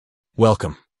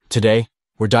Welcome. Today,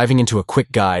 we're diving into a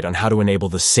quick guide on how to enable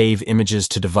the Save Images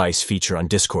to Device feature on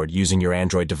Discord using your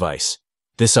Android device.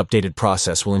 This updated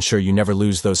process will ensure you never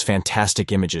lose those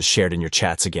fantastic images shared in your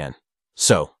chats again.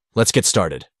 So, let's get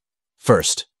started.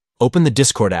 First, open the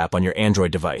Discord app on your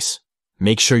Android device.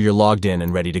 Make sure you're logged in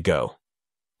and ready to go.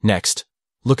 Next,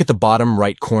 look at the bottom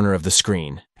right corner of the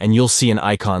screen, and you'll see an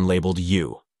icon labeled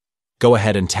You. Go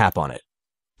ahead and tap on it.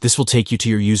 This will take you to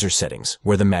your user settings,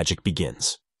 where the magic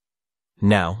begins.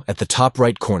 Now, at the top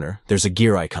right corner, there's a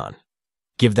gear icon.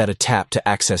 Give that a tap to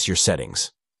access your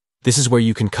settings. This is where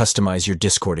you can customize your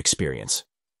Discord experience.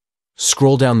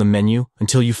 Scroll down the menu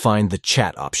until you find the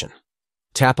Chat option.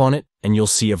 Tap on it, and you'll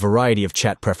see a variety of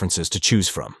chat preferences to choose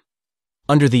from.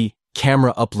 Under the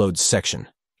Camera Uploads section,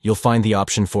 you'll find the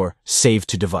option for Save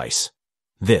to Device.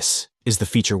 This is the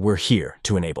feature we're here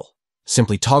to enable.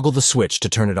 Simply toggle the switch to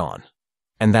turn it on.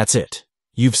 And that's it.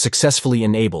 You've successfully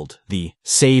enabled the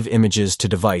Save Images to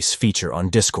Device feature on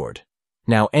Discord.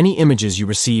 Now, any images you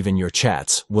receive in your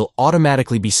chats will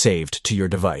automatically be saved to your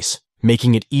device,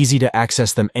 making it easy to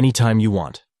access them anytime you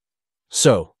want.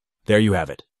 So, there you have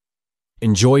it.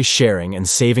 Enjoy sharing and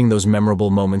saving those memorable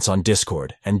moments on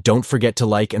Discord, and don't forget to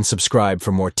like and subscribe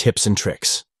for more tips and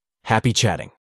tricks. Happy chatting!